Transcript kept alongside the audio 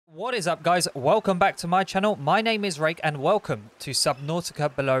What is up, guys? Welcome back to my channel. My name is Rake and welcome to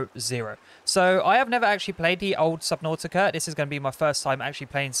Subnautica Below Zero. So I have never actually played the old Subnautica. This is going to be my first time actually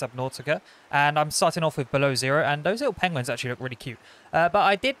playing Subnautica, and I'm starting off with Below Zero, and those little penguins actually look really cute. But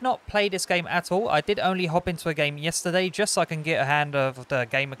I did not play this game at all. I did only hop into a game yesterday just so I can get a hand of the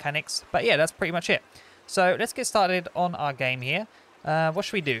game mechanics. But yeah, that's pretty much it. So let's get started on our game here. What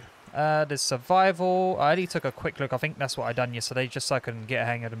should we do? There's survival. I only took a quick look. I think that's what I done yesterday, just so I can get a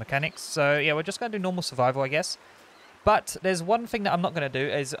hang of the mechanics. So yeah, we're just going to do normal survival, I guess. But there's one thing that I'm not going to do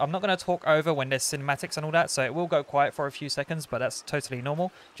is I'm not going to talk over when there's cinematics and all that. So it will go quiet for a few seconds, but that's totally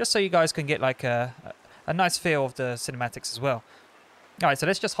normal. Just so you guys can get like a nice feel of the cinematics as well. All right, so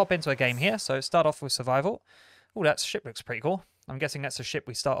let's just hop into a game here. So start off with survival. Oh, that ship looks pretty cool. I'm guessing that's the ship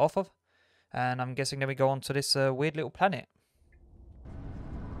we start off of. And I'm guessing then we go on to this weird little planet.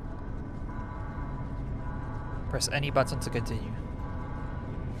 Press any button to continue.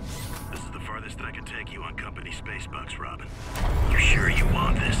 This is the farthest that I can take you on company space bucks, Robin. You're sure you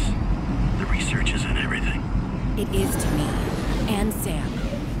want this? The research isn't everything. It is to me. And Sam.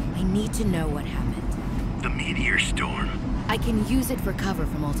 I need to know what happened. The meteor storm. I can use it for cover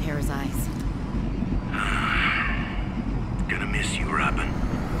from Altera's eyes. Gonna miss you, Robin.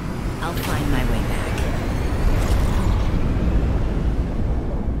 I'll find my way back.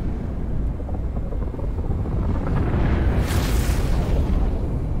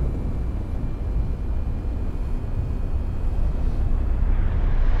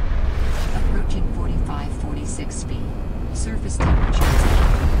 Approaching 45-46 speed. Surface temperature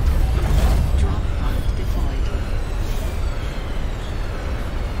is drop pod deployed.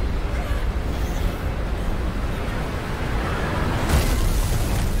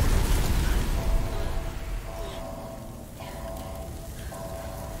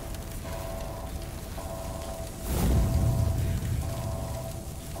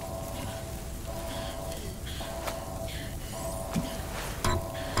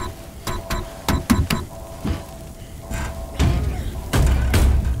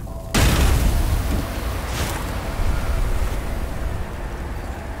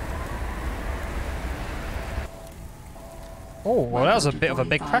 Oh, well, that was a bit of a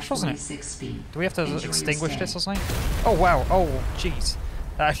big crash, wasn't it? Do we have to extinguish this or something? Oh, wow. Oh, jeez.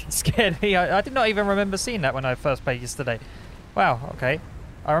 That actually scared me. I did not even remember seeing that when I first played yesterday. Wow, okay.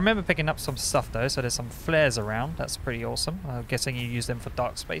 I remember picking up some stuff, though, so there's some flares around. That's pretty awesome. I'm guessing you use them for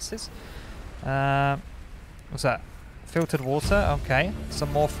dark spaces. What's that? Filtered water. Okay.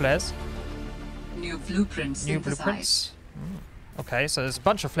 Some more flares. New blueprints. New blueprints. Okay, so there's a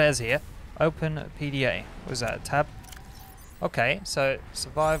bunch of flares here. Open PDA. What is that? A tab? Okay, so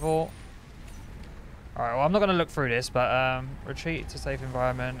survival. Alright, well, I'm not going to look through this, but retreat to safe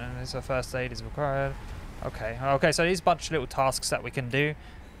environment, and there's a first aid is required. Okay, okay, so these bunch of little tasks that we can do.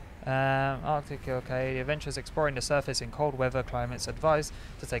 Arctic, okay. The adventures exploring the surface in cold weather climates advised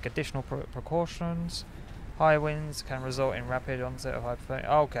to take additional precautions. High winds can result in rapid onset of hypothermia.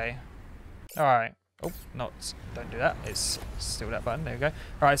 Okay. Alright. Oh, don't do that. It's still that button. There we go.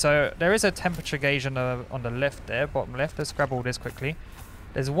 Alright, so there is a temperature gauge on the left there, bottom left. Let's grab all this quickly.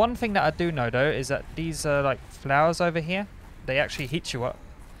 There's one thing that I do know, though, is that these like flowers over here, they actually heat you up.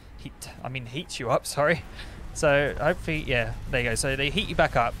 Heat you up, sorry. So hopefully, yeah, there you go. So they heat you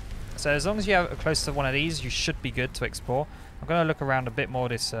back up. So as long as you have close to one of these, you should be good to explore. I'm going to look around a bit more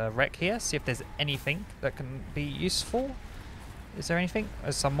this wreck here, see if there's anything that can be useful. Is there anything?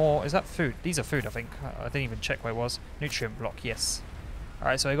 There's some more. Is that food? These are food, I think. I didn't even check where it was. Nutrient block, yes.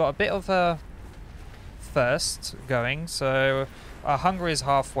 Alright, so we got a bit of a thirst going. So our hunger is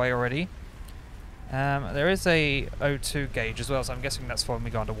halfway already. There is a O2 gauge as well, so I'm guessing that's for when we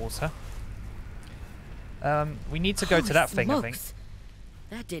go underwater. We need to go to that thing, I think.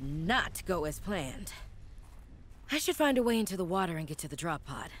 That did not go as planned. I should find a way into the water and get to the drop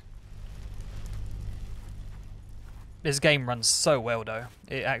pod. This game runs so well, though.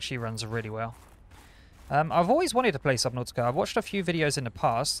 It actually runs really well. I've always wanted to play Subnautica. I've watched a few videos in the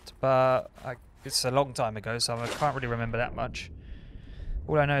past, but it's a long time ago, so I can't really remember that much.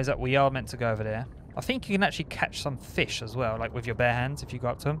 All I know is that we are meant to go over there. I think you can actually catch some fish as well, like with your bare hands if you go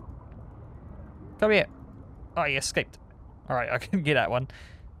up to them. Come here. Oh, he escaped. Alright, I can get that one.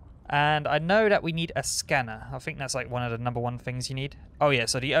 And I know that we need a scanner. I think that's like one of the #1 things you need. Oh yeah,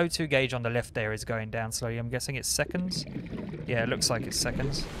 so the O2 gauge on the left there is going down slowly. I'm guessing it's seconds. Yeah, it looks like it's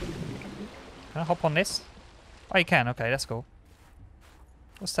seconds. Can I hop on this? Oh, you can. Okay, that's cool.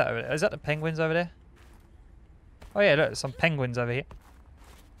 What's that over there? Is that the penguins over there? Oh yeah, look, there's some penguins over here.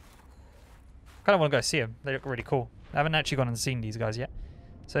 I kind of want to go see them. They look really cool. I haven't actually gone and seen these guys yet.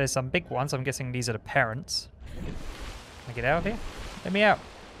 So there's some big ones. I'm guessing these are the parents. Can I get out of here? Let me out.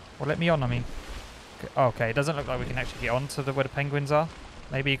 Well, let me on, I mean. Okay, it doesn't look like we can actually get on to where the penguins are.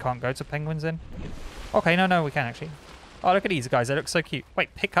 Maybe you can't go to penguins in. Okay, no, we can actually. Oh, look at these guys. They look so cute.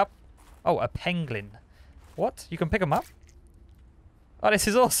 Wait, pick up? Oh, a penguin. What? You can pick them up? Oh, this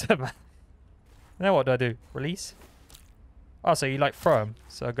is awesome. Now what do? Release? Oh, so you like throw them.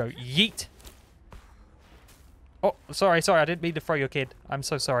 So I go yeet. Oh, sorry. I didn't mean to throw your kid. I'm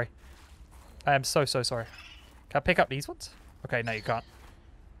so sorry. I am so sorry. Can I pick up these ones? Okay, no, you can't.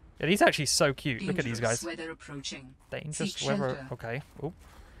 Yeah, these are actually so cute. Look at these guys. Weather approaching. Dangerous Seek weather. shelter. Okay. Oop.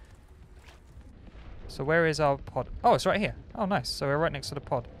 So where is our pod? Oh, it's right here. Oh, nice. So we're right next to the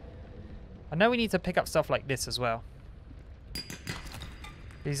pod. I know we need to pick up stuff like this as well.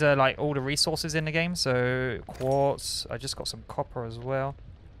 These are like all the resources in the game. So quartz. I just got some copper as well.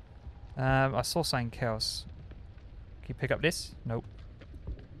 I saw something else. Can you pick up this? Nope.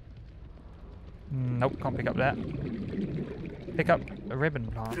 Nope, can't pick up that. Pick up a ribbon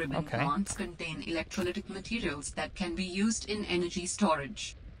plant. Ribbon Okay. plants contain electrolytic materials that can be used in energy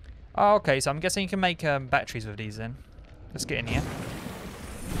storage. Oh, okay, so I'm guessing you can make batteries with these then. Let's get in here.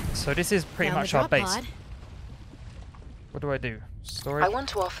 So this is pretty Found the much our drop base. pod. What do I do? Storage? I want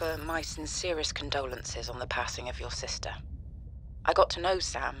to offer my sincerest condolences on the passing of your sister. I got to know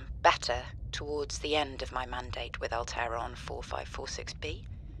Sam better towards the end of my mandate with Altera on 4546B,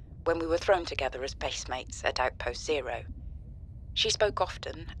 when we were thrown together as basemates at Outpost Zero. She spoke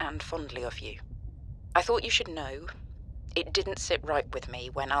often and fondly of you. I thought you should know, it didn't sit right with me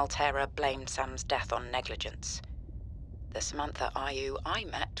when Altera blamed Sam's death on negligence. The Samantha Ayu I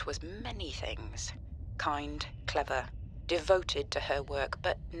met was many things. Kind, clever, devoted to her work,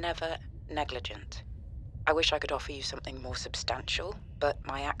 but never negligent. I wish I could offer you something more substantial, but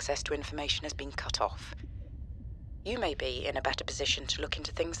my access to information has been cut off. You may be in a better position to look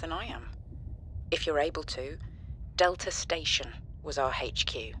into things than I am. If you're able to, Delta Station was our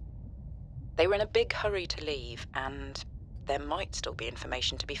HQ. They were in a big hurry to leave, and there might still be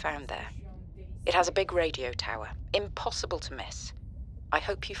information to be found there. It has a big radio tower, impossible to miss. I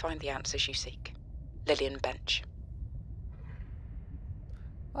hope you find the answers you seek. Lillian Bench.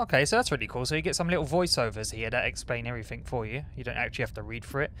 Okay, so that's really cool. So you get some little voiceovers here that explain everything for you. You don't actually have to read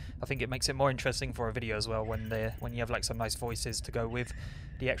for it. I think it makes it more interesting for a video as well when you have like some nice voices to go with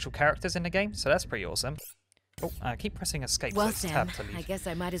the actual characters in the game. So that's pretty awesome. Oh, I keep pressing escape. Well, so it's Sam, tab to leave. I guess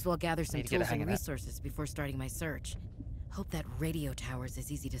I might as well gather some Need to get a tools hang and of that. resources before starting my search. Hope that radio tower's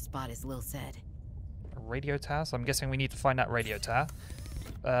as easy to spot as Lil said. A radio tower. So I'm guessing we need to find that radio tower.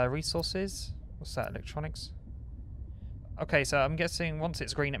 Resources. What's that? Electronics. Okay, so I'm guessing once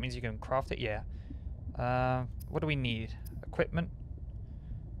it's green, that means you can craft it. Yeah. What do we need? Equipment.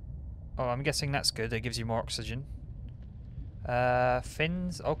 Oh, I'm guessing that's good. It gives you more oxygen.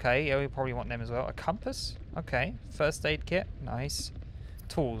 Fins. Okay, yeah, we probably want them as well. A compass. Okay. First aid kit. Nice.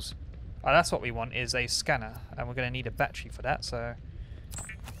 Tools. Oh, that's what we want, is a scanner. And we're going to need a battery for that, so...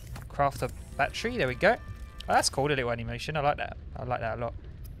 Craft a battery. There we go. Oh, that's cool, the little animation. I like that. I like that a lot.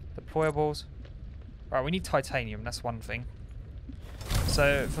 Deployables. Right, we need titanium. That's one thing.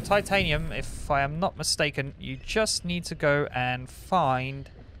 So, for titanium, if I am not mistaken, you just need to go and find...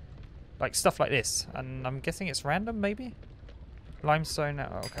 like, stuff like this. And I'm guessing it's random, maybe? Limestone.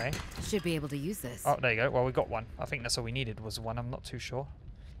 Oh, okay. Should be able to use this. Oh, there you go. Well, we got one. I think that's all we needed was one. I'm not too sure.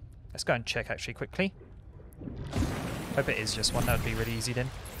 Let's go and check actually quickly. Hope it is just one. That would be really easy then.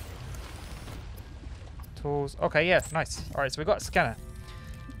 Tools. Okay, yeah, nice. Alright, so we got a scanner.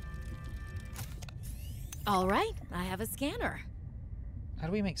 Alright, I have a scanner. How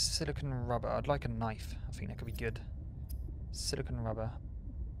do we make silicon rubber? I'd like a knife. I think that could be good. Silicon rubber.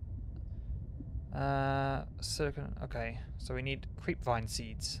 Silicon. Okay, so we need creepvine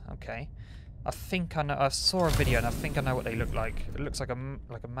seeds. Okay. I think I know. I saw a video and I think I know what they look like. It looks like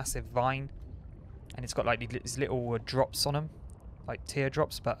a massive vine, and it's got like these little drops on them, like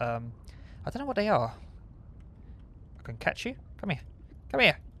teardrops. But I don't know what they are. I can catch you. Come here. Come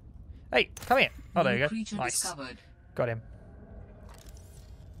here. Hey, come here. Oh, there you go. Creature Nice. discovered. Got him.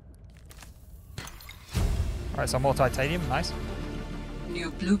 Alright, so more titanium. Nice. New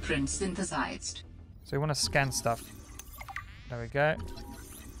blueprint synthesized. So we want to scan stuff. There we go.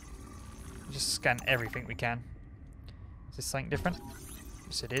 Just scan everything we can. Is this something different?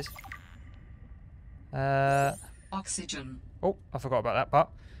 Yes, it is. Oxygen. Oh, I forgot about that part.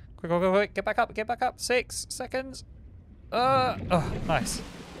 Quick, quick, quick, quick. Get back up, get back up. 6 seconds. Oh, nice.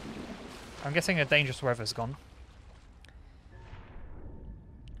 I'm guessing the dangerous weather's gone.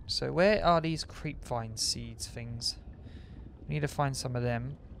 So where are these creepvine seeds things? We need to find some of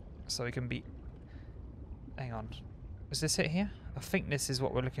them so we can be... Hang on. Is this it here? I think this is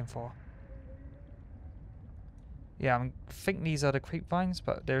what we're looking for. Yeah, I think these are the creep vines,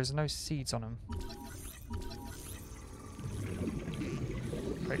 but there's no seeds on them.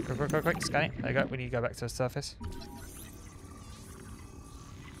 Quick, quick, quick, quick, quick, scan it. There you go. We need to go back to the surface.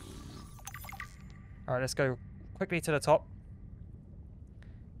 Alright, let's go quickly to the top.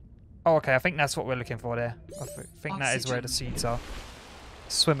 Oh, okay, I think that's what we're looking for there. I think that is where the seeds are.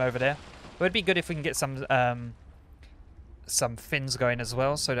 Swim over there. It would be good if we can get some fins going as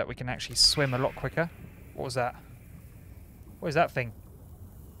well, so that we can actually swim a lot quicker. What was that? What is that thing?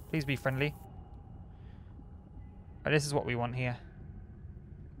 Please be friendly. Oh, this is what we want here.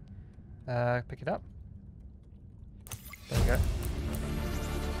 Pick it up. There you go.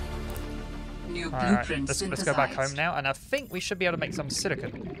 New Alright, blueprints let's go back home now, and I think we should be able to make some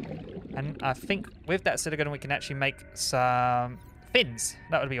silicon. And I think with that silicon we can actually make some fins.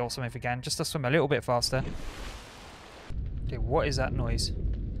 That would be awesome if we can, just to swim a little bit faster. Okay, what is that noise?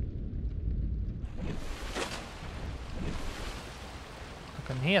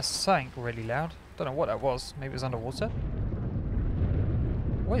 I can hear something really loud. Don't know what that was. Maybe it was underwater.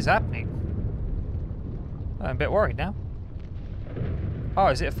 What is happening? I'm a bit worried now. Oh,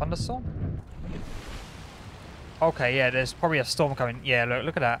 is it a thunderstorm? Okay, yeah, there's probably a storm coming. Yeah,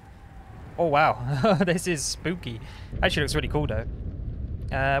 look at that. Oh, wow. This is spooky. Actually looks really cool, though.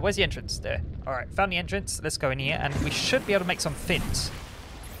 Where's the entrance? There. Alright, found the entrance. Let's go in here, and we should be able to make some fins.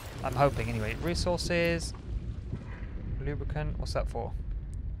 I'm hoping, anyway. Resources. Lubricant. What's that for?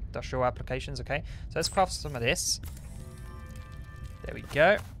 Industrial applications, okay. So let's craft some of this. There we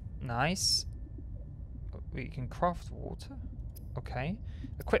go. Nice. We can craft water. Okay.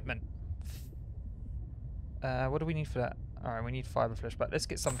 Equipment. What do we need for that? Alright, we need fiber flesh, but let's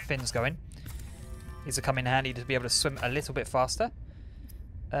get some fins going. These will come in handy to be able to swim a little bit faster.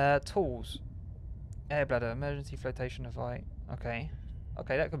 Tools. Air bladder, emergency flotation device. Okay.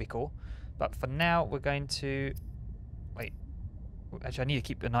 Okay, that could be cool. But for now, we're going to... Wait. Actually, I need to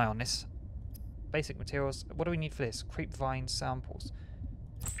keep an eye on this. Basic materials. What do we need for this? Creep vine samples.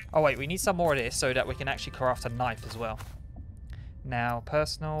 Oh, wait. We need some more of this so that we can actually craft a knife as well. Now,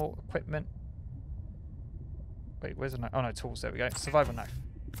 personal equipment. Wait, where's the knife? Oh, no, tools. There we go. Survival knife.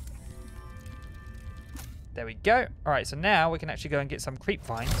 There we go. Alright, so now we can actually go and get some creep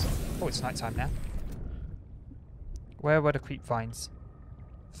vines. Oh, it's nighttime now. Where were the creep vines?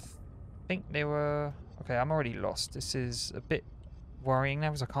 I think they were... Okay, I'm already lost. This is a bit worrying now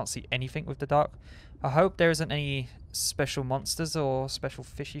because I can't see anything with the dark. I hope there isn't any special monsters or special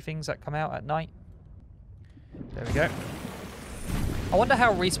fishy things that come out at night. There we go. I wonder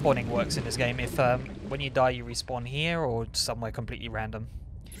how respawning works in this game, if when you die you respawn here or somewhere completely random.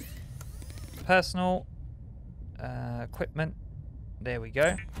 Personal equipment, there we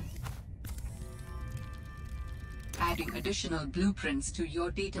go. Adding additional blueprints to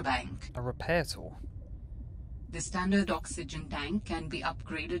your databank. A repair tool. The standard oxygen tank can be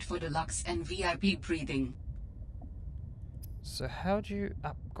upgraded for deluxe and VIP breathing. So how do you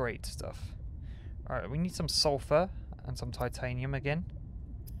upgrade stuff? Alright, we need some sulfur and some titanium again.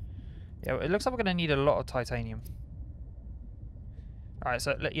 Yeah, it looks like we're going to need a lot of titanium. Alright,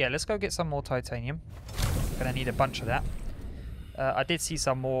 so yeah, let's go get some more titanium. We're going to need a bunch of that. I did see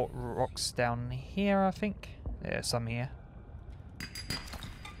some more rocks down here, I think. Yeah, some here.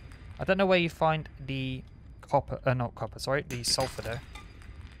 I don't know where you find the copper, not copper, sorry, the sulfur though.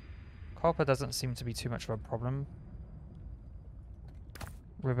 Copper doesn't seem to be too much of a problem.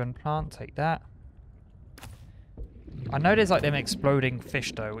 Ribbon plant, take that. I know there's like them exploding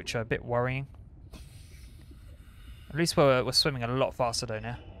fish though, which are a bit worrying. At least we're swimming a lot faster though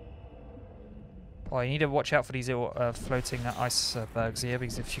now. Oh, you need to watch out for these little floating icebergs here,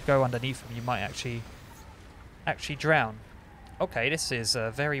 because if you go underneath them you might actually drown. Okay, this is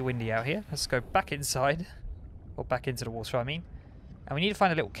very windy out here. Let's go back inside. Or back into the water, I mean. And we need to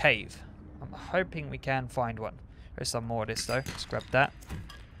find a little cave. I'm hoping we can find one. There's some more of this though. Let's grab that.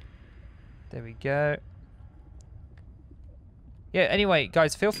 There we go. Yeah, anyway,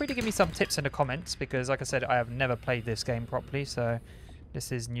 guys, feel free to give me some tips in the comments, because like I said, I have never played this game properly, so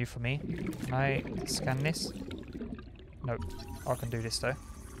this is new for me. Can I scan this? Nope. I can do this though.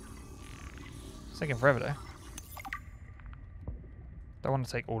 It's taking forever though. Don't want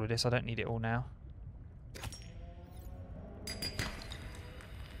to take all of this, I don't need it all now.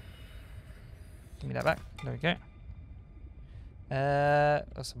 Give me that back. There we go.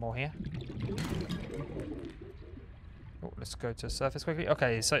 There's some more here. Oh, let's go to the surface quickly.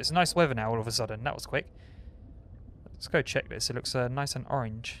 Okay, so it's nice weather now all of a sudden. That was quick. Let's go check this. It looks nice and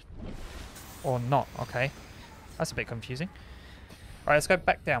orange. Or not. Okay. That's a bit confusing. Alright, let's go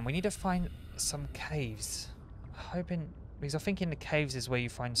back down. We need to find some caves. I'm hoping... Because I think in the caves is where you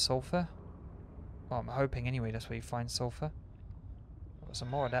find sulfur. Well, I'm hoping anyway that's where you find sulfur. Got some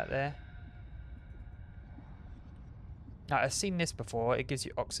more of that there. Now, I've seen this before. It gives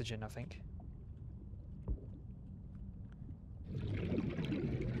you oxygen, I think.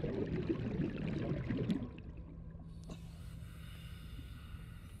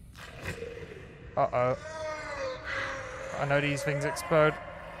 Uh-oh. I know these things explode.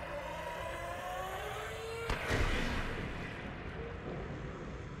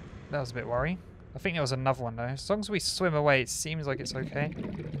 That was a bit worrying. I think there was another one though. As long as we swim away, it seems like it's okay.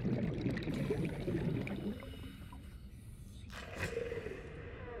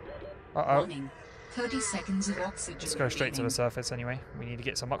 Uh-oh. Warning. 30 seconds of oxygen. Let's go straight to the surface anyway. We need to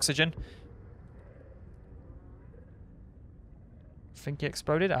get some oxygen. Think he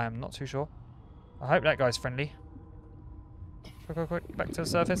exploded? I am not too sure. I hope that guy's friendly. Quick. Back to the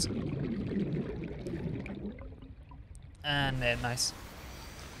surface. And there, nice.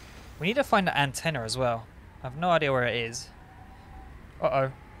 We need to find the antenna as well. I have no idea where it is.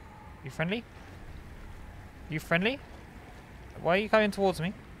 Uh-oh. You friendly? You friendly? Why are you coming towards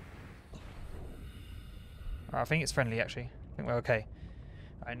me? Alright, I think it's friendly actually. I think we're okay.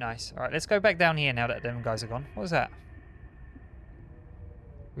 Alright, nice. Alright, let's go back down here now that them guys are gone. What was that?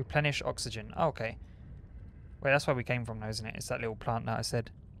 Replenish oxygen. Oh, okay. Wait, that's where we came from though, isn't it? It's that little plant that I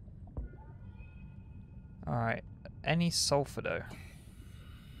said. Alright. Any sulfur though?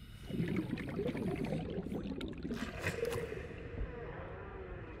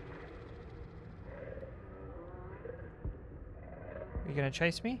 Are you gonna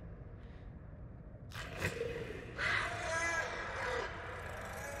chase me?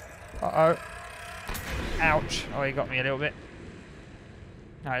 Uh-oh. Ouch. Oh, he got me a little bit.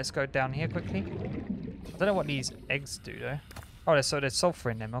 Alright, let's go down here quickly. I don't know what these eggs do though. Oh, there's sulfur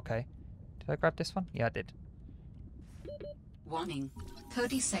in them. Okay. Did I grab this one? Yeah, I did. Warning.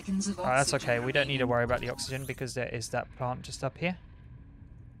 30 seconds of oxygen. Alright, that's okay. We don't need to worry about the oxygen because there is that plant just up here.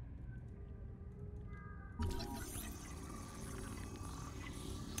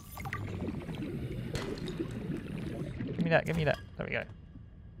 Give me that, give me that. There we go.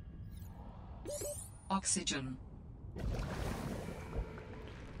 Oxygen.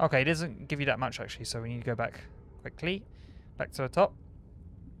 Okay, it doesn't give you that much actually, so we need to go back quickly. Back to the top.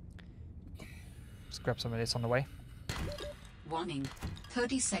 Let's grab some of this on the way. Warning.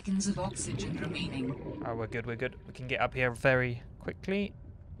 30 seconds of oxygen remaining. Oh, we're good, we're good. We can get up here very quickly.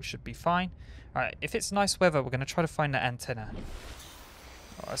 We should be fine. Alright, if it's nice weather, we're going to try to find the antenna.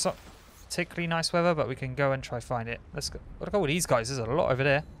 Oh, it's not particularly nice weather, but we can go and try find it. Let's go. Look at all these guys. There's a lot over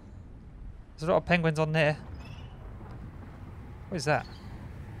there. There's a lot of penguins on there. What is that?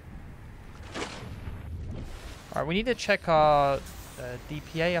 Alright, we need to check our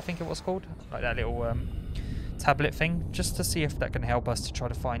DPA, I think it was called. Like that little tablet thing, just to see if that can help us to try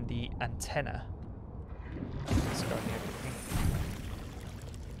to find the antenna. Let's go here quickly.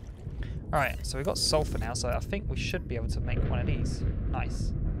 Alright, so we've got sulfur now, so I think we should be able to make one of these.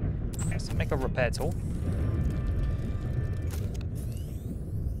 Nice. Okay, so make a repair tool.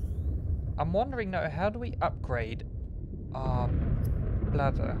 I'm wondering though, how do we upgrade our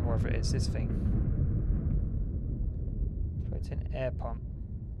bladder, whatever it is, this thing? It's an air pump.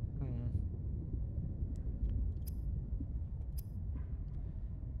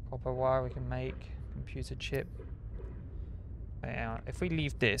 Copper wire we can make. Computer chip. Now, if we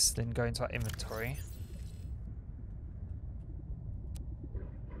leave this, then go into our inventory.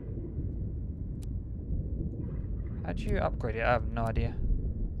 How do you upgrade it? I have no idea.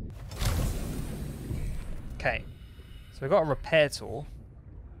 Okay. So we've got a repair tool.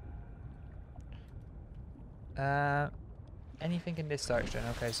 Anything in this direction?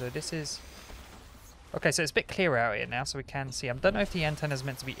 Okay, so this is... Okay, so it's a bit clearer out here now, so we can see. I don't know if the antenna is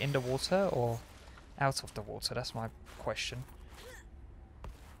meant to be in the water or out of the water. That's my question.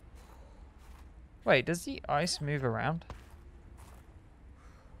 Wait, does the ice move around?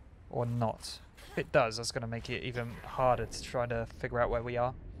 Or not? If it does, that's going to make it even harder to try to figure out where we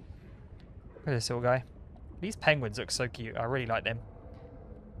are. Look at this little guy. These penguins look so cute. I really like them.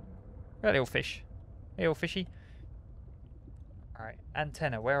 Look at that little fish. Hey, little fishy. Alright,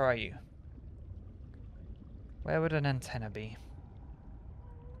 antenna, where are you? Where would an antenna be?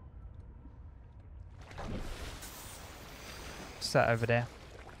 What's that over there?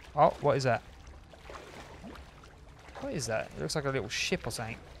 Oh, what is that? What is that? It looks like a little ship or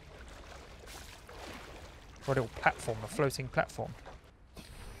something. Or a little platform, a floating platform.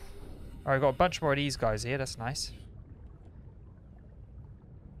 Alright, we've got a bunch more of these guys here, that's nice.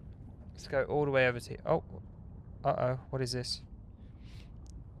 Let's go all the way over to... Oh, uh-oh, what is this?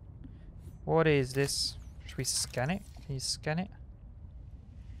 What is this? Should we scan it? Can you scan it?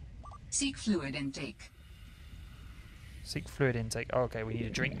 Seek fluid intake. Seek fluid intake. Oh, okay, we need a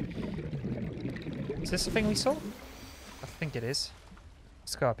drink. Is this the thing we saw? I think it is.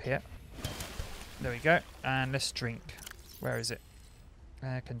 Let's go up here. There we go. And let's drink. Where is it?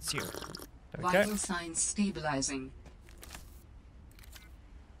 Consume. There we Vital signs stabilizing.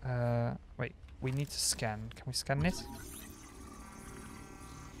 go. Wait. We need to scan. Can we scan this?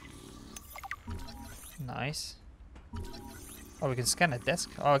 Nice. Oh, we can scan a desk.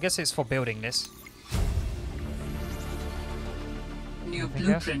 Oh, I guess it's for building this. New Anything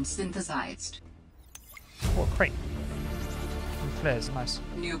blueprint else? synthesized. What a crate. And flares, nice.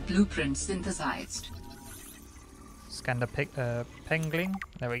 New blueprint synthesized. Scan the pengling.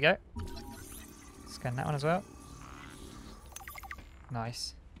 There we go. Scan that one as well.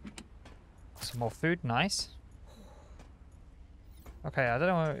 Nice. Some more food, nice. Okay, I don't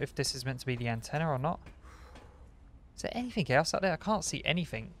know if this is meant to be the antenna or not. Is there anything else out there? I can't see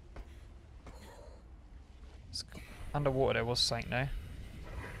anything. Underwater there was something though.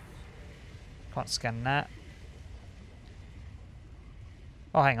 Can't scan that.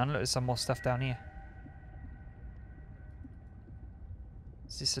 Oh, hang on, look, there's some more stuff down here.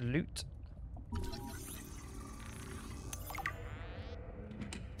 Is this a loot?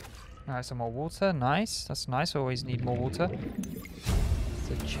 Alright, some more water. Nice. That's nice. Always need more water.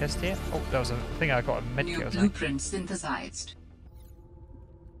 There's a chest here. Oh, that was a thing. I got a medkit New or something. blueprint synthesized.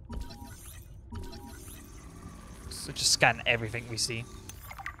 So just scan everything we see.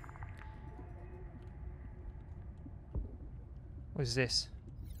 What is this?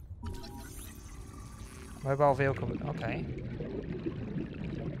 Mobile vehicle. Okay.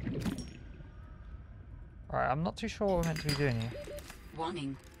 Alright, I'm not too sure what we're meant to be doing here.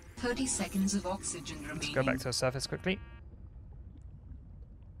 Warning. 30 seconds of oxygen remaining. Let's go back to the surface quickly.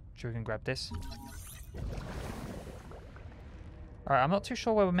 Sure we can grab this. Alright, I'm not too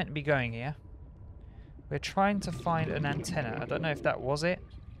sure where we're meant to be going here. We're trying to find an antenna. I don't know if that was it.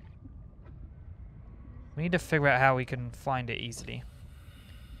 We need to figure out how we can find it easily.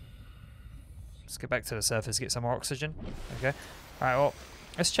 Let's get back to the surface, get some more oxygen. Okay. Alright, well,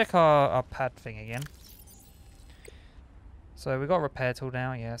 let's check our pad thing again. So we got a repair tool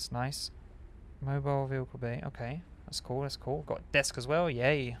now, yeah, that's nice. Mobile vehicle bay, okay. That's cool, that's cool. Got a desk as well,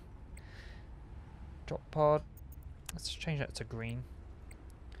 yay. Drop pod. Let's change that to green.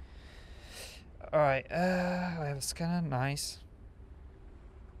 Alright, we have a scanner, nice.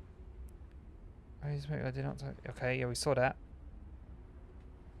 I did not. Okay, yeah, we saw that.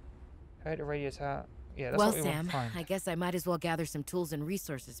 Heard the radio tower. Yeah, that's Well, what we want Sam, to find. I guess I might as well gather some tools and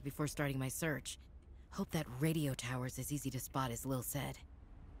resources before starting my search. Hope that radio tower's as easy to spot as Lil said.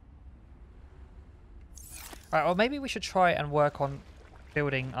 Alright, well maybe we should try and work on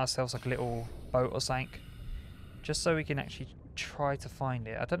building ourselves like a little boat or something. Just so we can actually try to find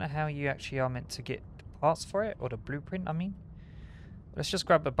it. I don't know how you actually are meant to get parts for it, or the blueprint, I mean. Let's just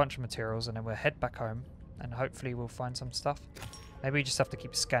grab a bunch of materials and then we'll head back home and hopefully we'll find some stuff. Maybe we just have to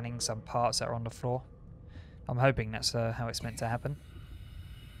keep scanning some parts that are on the floor. I'm hoping that's how it's meant to happen.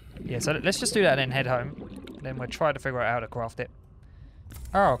 Yeah, so let's just do that and then head home. Then we'll try to figure out how to craft it.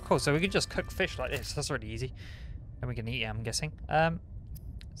 Oh, cool. So we can just cook fish like this. That's really easy. And we can eat it, I'm guessing.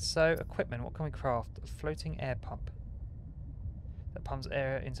 So, equipment. What can we craft? A floating air pump. That pumps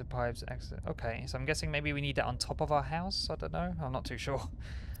air into pipes. Okay, so I'm guessing maybe we need that on top of our house? I don't know. I'm not too sure.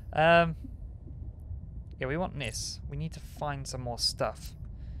 Yeah, we want this. We need to find some more stuff.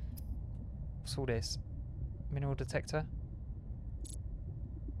 What's all this? Mineral detector.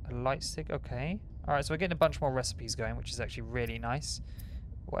 A light stick. Okay. Alright, so we're getting a bunch more recipes going, which is actually really nice.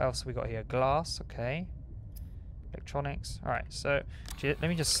 What else have we got here? Glass. Okay. Electronics. Alright, so let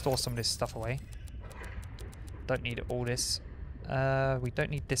me just store some of this stuff away. Don't need all this. We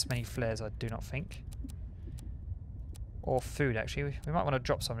don't need this many flares, I do not think. Or food, actually. We might want to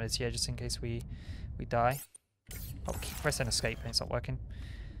drop some of this here just in case we die. I'll keep pressing escape and it's not working.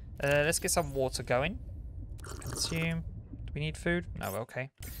 Let's get some water going. Consume. Do we need food? No, okay.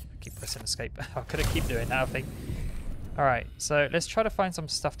 Keep pressing escape. I couldn't keep doing that, I think. Alright, so let's try to find some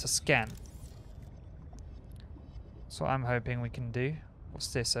stuff to scan. That's what I'm hoping we can do. What's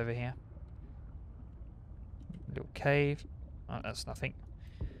this over here? Little cave. Oh, that's nothing.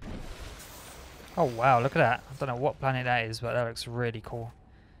 Oh wow, look at that. I don't know what planet that is, but that looks really cool.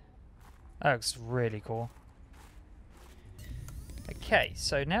 That looks really cool. Okay,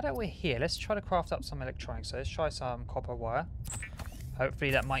 so now that we're here, let's try to craft up some electronics. So let's try some copper wire.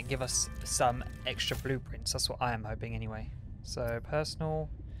 Hopefully that might give us some extra blueprints. That's what I am hoping anyway. So personal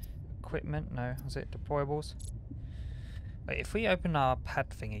equipment, no, was it deployables? Wait, if we open our pad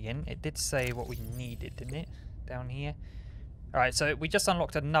thing again, it did say what we needed, didn't it? Down here. Alright, so we just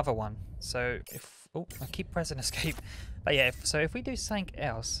unlocked another one. So if... Oh, I keep pressing escape. But yeah, so if we do something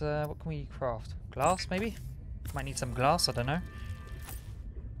else, what can we craft? Glass, maybe? Might need some glass, I don't know.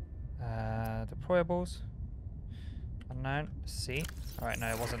 Deployables. Unknown. C. Alright, no,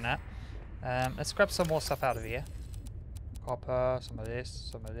 it wasn't that. Let's grab some more stuff out of here. Copper, some of this,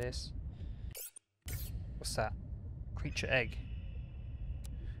 some of this. What's that? Creature egg.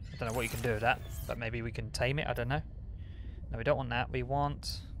 I don't know what you can do with that, but maybe we can tame it, I don't know. No, we don't want that. We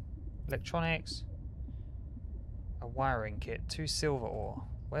want electronics, a wiring kit, 2 silver ore.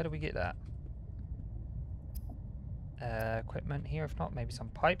 Where do we get that? Equipment here, if not, maybe some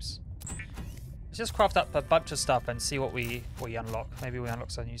pipes. Let's just craft up a bunch of stuff and see what we unlock. Maybe we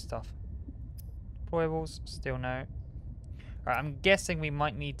unlock some new stuff. Deployables, still no. Alright, I'm guessing we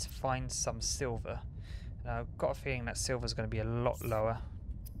might need to find some silver. And I've got a feeling that silver's going to be a lot lower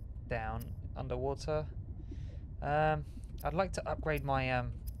down underwater. I'd like to upgrade my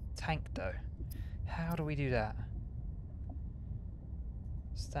tank though. How do we do that?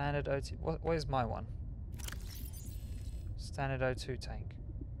 Standard O2. What is my one? Standard O2 tank.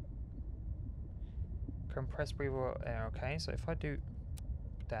 Compressed breathable air. Okay, so if I do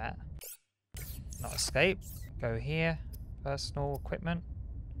that, not escape, go here, personal equipment.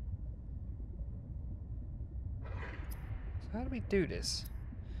 So how do we do this?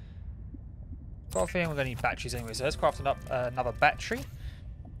 Got a feeling we're going to need batteries anyway, so let's craft up another battery.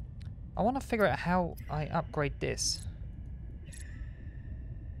 I want to figure out how I upgrade this.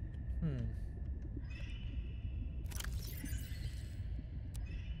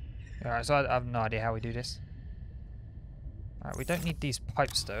 Alright, so I have no idea how we do this. Alright, we don't need these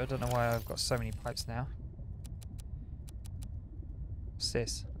pipes though. I don't know why I've got so many pipes now. What's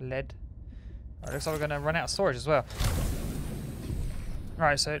this? Lead. Alright, looks like we're going to run out of storage as well.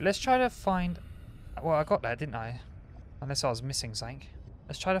 Alright, so let's try to find... Well, I got that, didn't I? Unless I was missing something.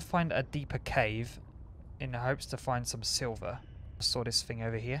 Let's try to find a deeper cave in the hopes to find some silver. I saw this thing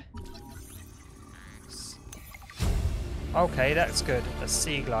over here. Okay, that's good. A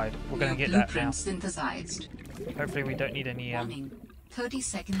sea glide. We're going to get that now. Synthesized. Hopefully we don't need any... Warning. 30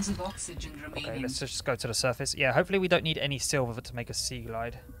 seconds of oxygen remaining. Okay, let's just go to the surface. Yeah, hopefully we don't need any silver to make a sea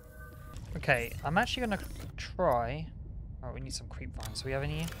glide. Okay, I'm actually going to try... Oh, we need some creep vines. Do we have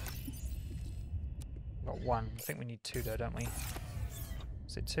any here? Got 1. I think we need 2 though, don't we?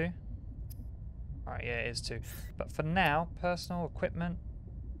 Is it 2? Alright, yeah, it is 2. But for now, personal equipment...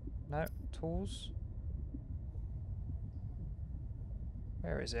 No, tools...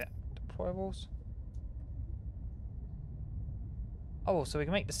 Where is it? Deployables? Oh, so we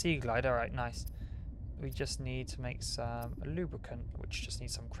can make the sea glide. Alright, nice. We just need to make some lubricant, which just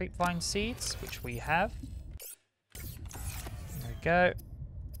needs some creep vine seeds, which we have. There we go.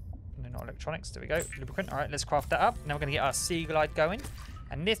 No, not electronics. There we go. Lubricant. Alright, let's craft that up. Now we're going to get our sea glide going.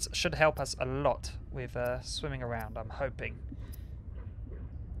 And this should help us a lot with swimming around, I'm hoping.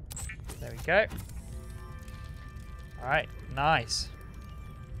 There we go. Alright, nice.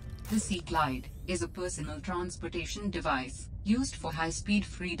 The Sea Glide is a personal transportation device used for high-speed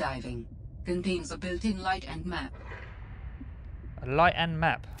freediving. Contains a built-in light and map. A light and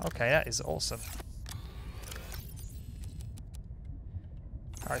map. Okay, that is awesome.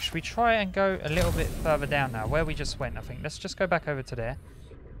 Alright, should we try and go a little bit further down now? Where we just went, I think. Let's just go back over to there.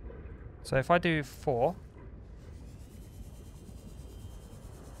 So if I do 4...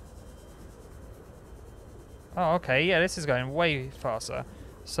 Oh, okay. Yeah, this is going way faster.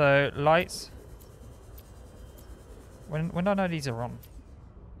 So, lights. When I know these are on.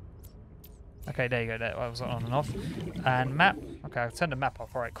 Okay, there you go. That was on and off. And map. Okay, I'll turn the map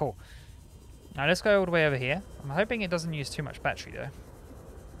off. Alright, cool. Now let's go all the way over here. I'm hoping it doesn't use too much battery though.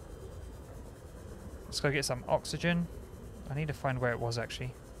 Let's go get some oxygen. I need to find where it was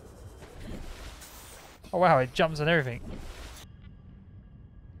actually. Oh wow, it jumps and everything.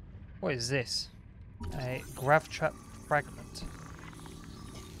 What is this? A grav trap fragment.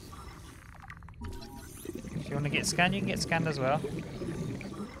 If you want to get scanned, you can get scanned as well.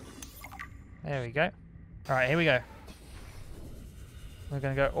 There we go. Alright, here we go. We're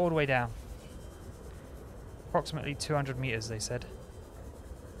going to go all the way down. Approximately 200 meters, they said.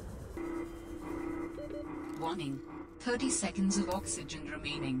 Warning. 30 seconds of oxygen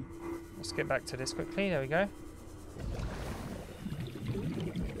remaining. Let's get back to this quickly. There we go.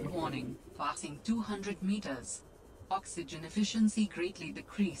 Warning. Passing 200 meters. Oxygen efficiency greatly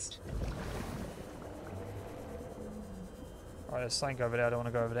decreased. Alright, there's something over there. I don't want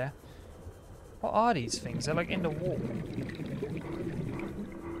to go over there. What are these things? They're like in the wall.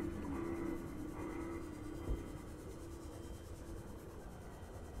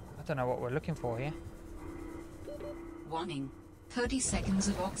 I don't know what we're looking for here. Warning. 30 seconds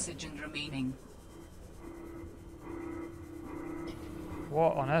of oxygen remaining.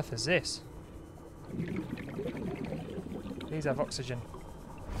 What on earth is this? Please have oxygen.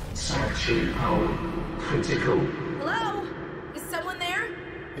 Sanctuary power critical. Hello? Is someone there?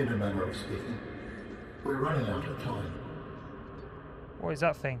 In a manner of speaking. We're running out of time. What is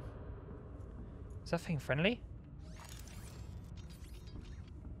that thing? Is that thing friendly?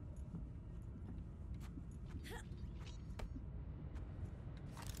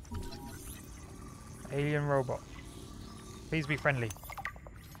 Alien robot. Please be friendly.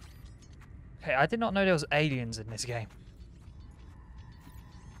 Okay, I did not know there was aliens in this game.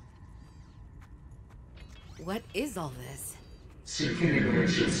 What is all this? Seeking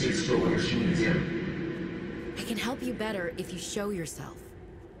emergency storage medium. I can help you better if you show yourself.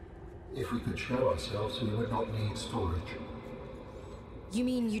 If we could show ourselves, we would not need storage. You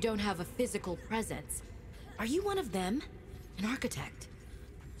mean you don't have a physical presence? Are you one of them? An architect?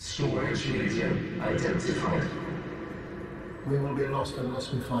 Storage medium identified. We will be lost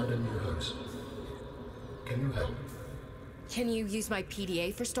unless we find a new host. Can you help? Can you use my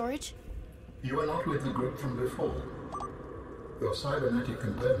PDA for storage? You are not with the group from before. Your cybernetic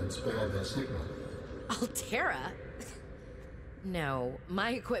components bear their signal. Altera? No,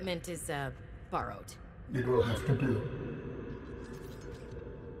 my equipment is, borrowed. It will have to do.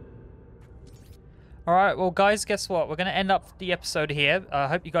 Alright, well guys, guess what? We're going to end up the episode here. I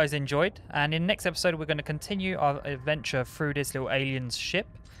hope you guys enjoyed. And in the next episode, we're going to continue our adventure through this little alien's ship.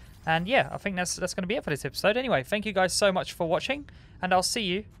 And yeah, I think that's going to be it for this episode. Anyway, thank you guys so much for watching. And I'll see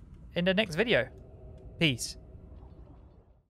you in the next video. Peace.